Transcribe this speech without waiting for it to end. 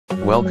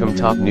Welcome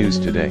top news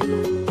today.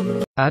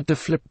 Add to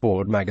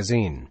Flipboard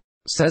Magazine.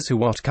 Says who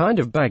what kind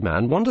of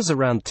bagman wanders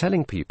around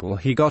telling people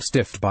he got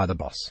stiffed by the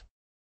boss.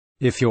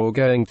 If you're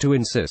going to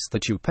insist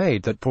that you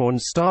paid that porn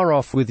star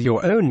off with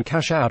your own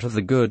cash out of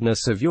the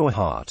goodness of your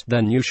heart,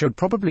 then you should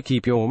probably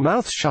keep your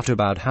mouth shut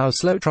about how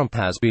slow Trump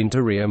has been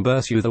to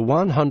reimburse you the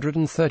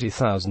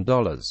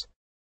 $130,000.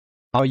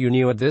 Are you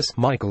new at this?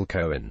 Michael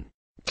Cohen.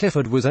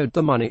 Clifford was owed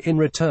the money in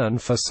return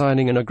for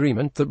signing an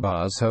agreement that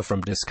bars her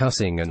from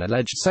discussing an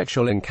alleged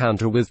sexual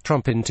encounter with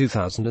Trump in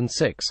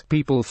 2006,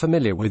 people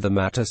familiar with the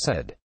matter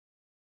said.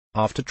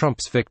 After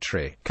Trump's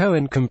victory,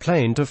 Cohen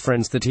complained to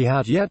friends that he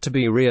had yet to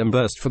be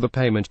reimbursed for the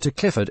payment to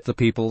Clifford, the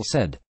people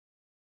said.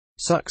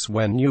 Sucks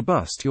when you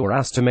bust your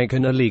ass to make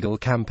an illegal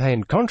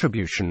campaign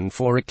contribution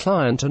for a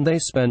client and they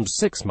spend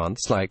 6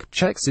 months like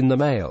checks in the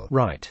mail,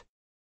 right?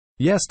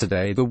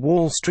 Yesterday the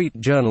Wall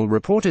Street Journal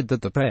reported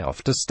that the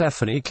payoff to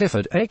Stephanie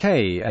Clifford,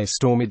 aka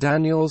Stormy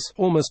Daniels,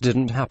 almost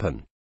didn't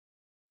happen.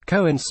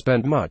 Cohen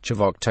spent much of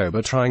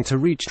October trying to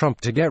reach Trump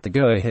to get the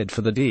go-ahead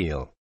for the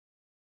deal.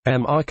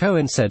 Mr.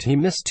 Cohen said he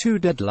missed 2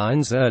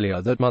 deadlines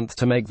earlier that month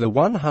to make the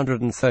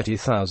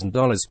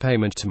 $130,000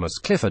 payment to Ms.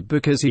 Clifford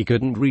because he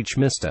couldn't reach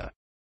Mr.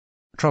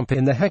 Trump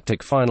in the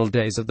hectic final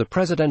days of the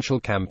presidential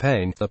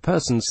campaign, the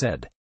person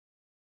said.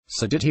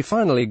 So did he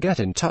finally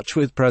get in touch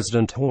with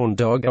President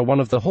Horndog or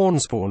one of the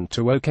Hornspawn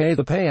to okay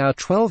the payout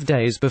 12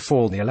 days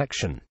before the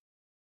election?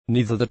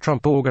 Neither the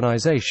Trump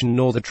organization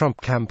nor the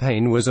Trump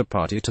campaign was a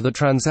party to the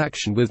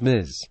transaction with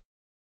Ms.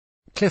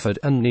 Clifford,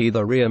 and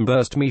neither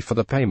reimbursed me for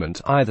the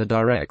payment, either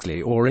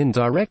directly or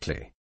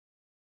indirectly.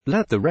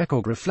 Let the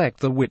record reflect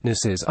the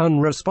witness is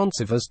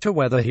unresponsive as to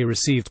whether he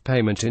received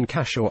payment in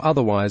cash or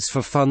otherwise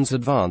for funds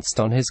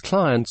advanced on his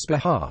client's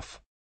behalf.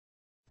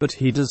 But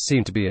he does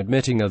seem to be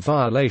admitting a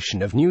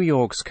violation of New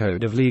York's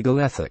Code of Legal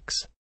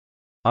Ethics.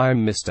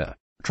 I'm Mr.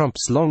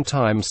 Trump's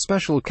longtime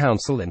special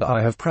counsel and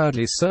I have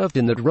proudly served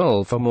in that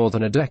role for more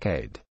than a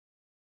decade.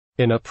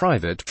 In a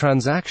private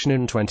transaction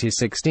in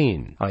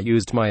 2016, I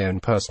used my own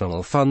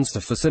personal funds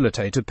to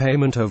facilitate a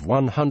payment of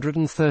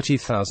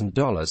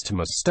 $130,000 to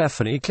Ms.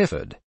 Stephanie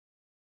Clifford.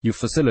 You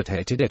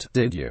facilitated it,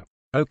 did you?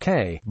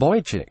 Okay,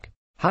 boy chick.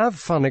 Have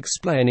fun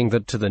explaining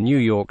that to the New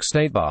York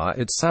State Bar.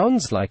 It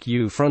sounds like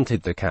you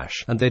fronted the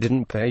cash, and they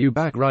didn't pay you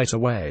back right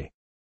away.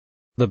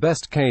 The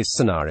best case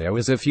scenario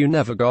is if you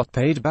never got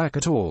paid back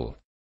at all.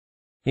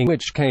 In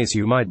which case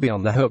you might be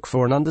on the hook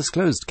for an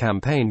undisclosed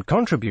campaign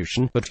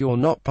contribution, but you're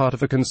not part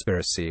of a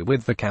conspiracy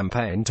with the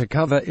campaign to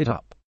cover it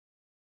up.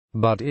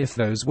 But if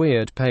those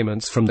weird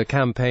payments from the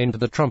campaign to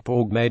the Trump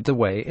org made their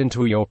way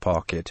into your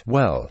pocket,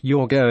 well,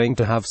 you're going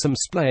to have some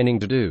splaining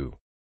to do.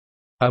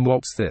 And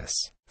what's this?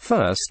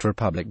 First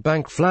Republic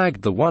Bank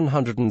flagged the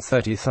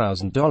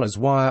 $130,000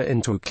 wire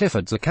into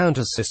Clifford's account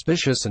as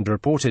suspicious and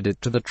reported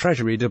it to the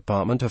Treasury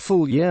Department a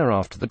full year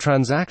after the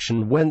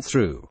transaction went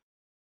through.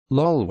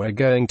 Lol, we're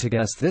going to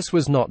guess this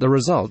was not the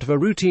result of a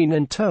routine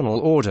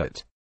internal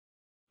audit.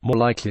 More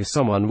likely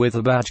someone with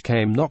a badge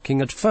came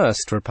knocking at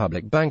First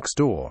Republic Bank's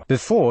door,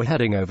 before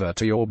heading over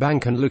to your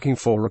bank and looking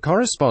for a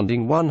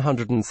corresponding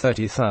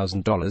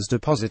 $130,000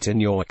 deposit in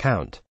your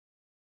account.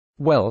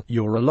 Well,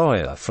 you're a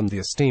lawyer from the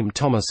esteemed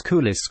Thomas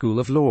Cooley School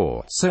of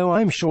Law, so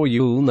I'm sure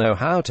you'll know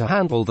how to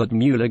handle that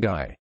Mueller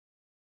guy.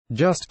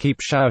 Just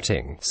keep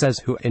shouting, says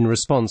who in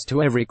response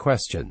to every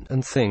question,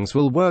 and things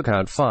will work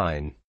out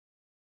fine.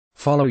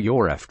 Follow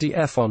your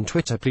FDF on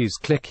Twitter. Please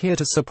click here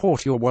to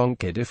support your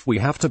wonkid. If we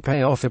have to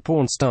pay off a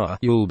porn star,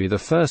 you'll be the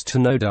first to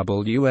know.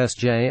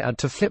 WSJ. Add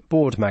to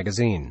Flipboard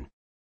Magazine.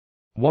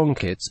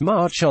 Wonkits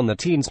march on. The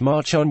teens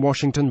march on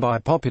Washington by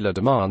popular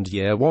demand.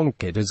 Yeah,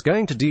 Wonkit is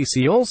going to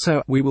DC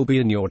also. We will be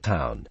in your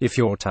town, if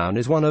your town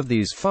is one of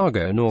these.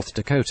 Fargo, North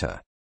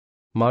Dakota.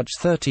 March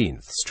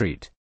 13th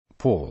Street.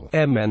 Paul,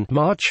 MN.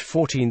 March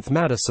 14th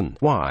Madison,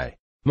 Y.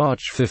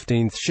 March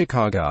 15th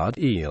Chicago,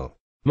 Eel.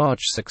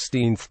 March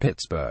 16th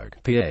Pittsburgh,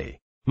 PA.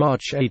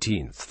 March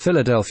 18th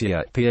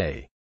Philadelphia,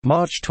 PA.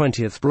 March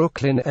 20th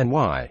Brooklyn,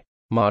 NY.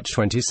 March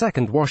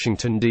 22nd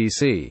Washington,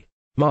 D.C.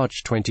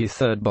 March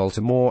 23rd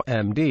Baltimore,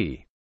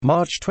 MD.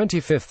 March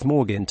 25th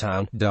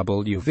Morgantown,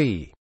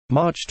 WV.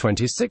 March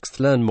 26th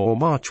Learn more.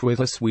 March with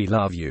us. We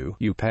love you.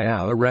 You pay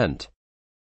our rent.